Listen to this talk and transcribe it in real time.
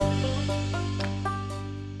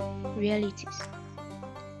Realities.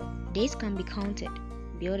 Days can be counted,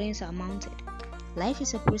 buildings are mounted. Life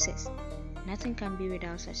is a process. Nothing can be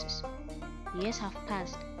without success. Years have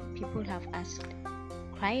passed, people have asked,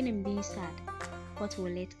 crying and being sad, what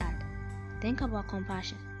will it add? Think about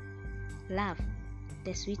compassion. Love,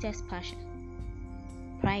 the sweetest passion.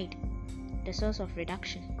 Pride, the source of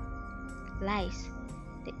reduction. Lies,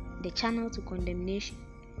 the channel to condemnation.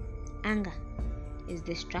 Anger is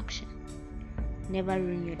distraction. Never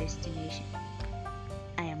ruin your destination.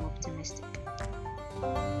 I am optimistic.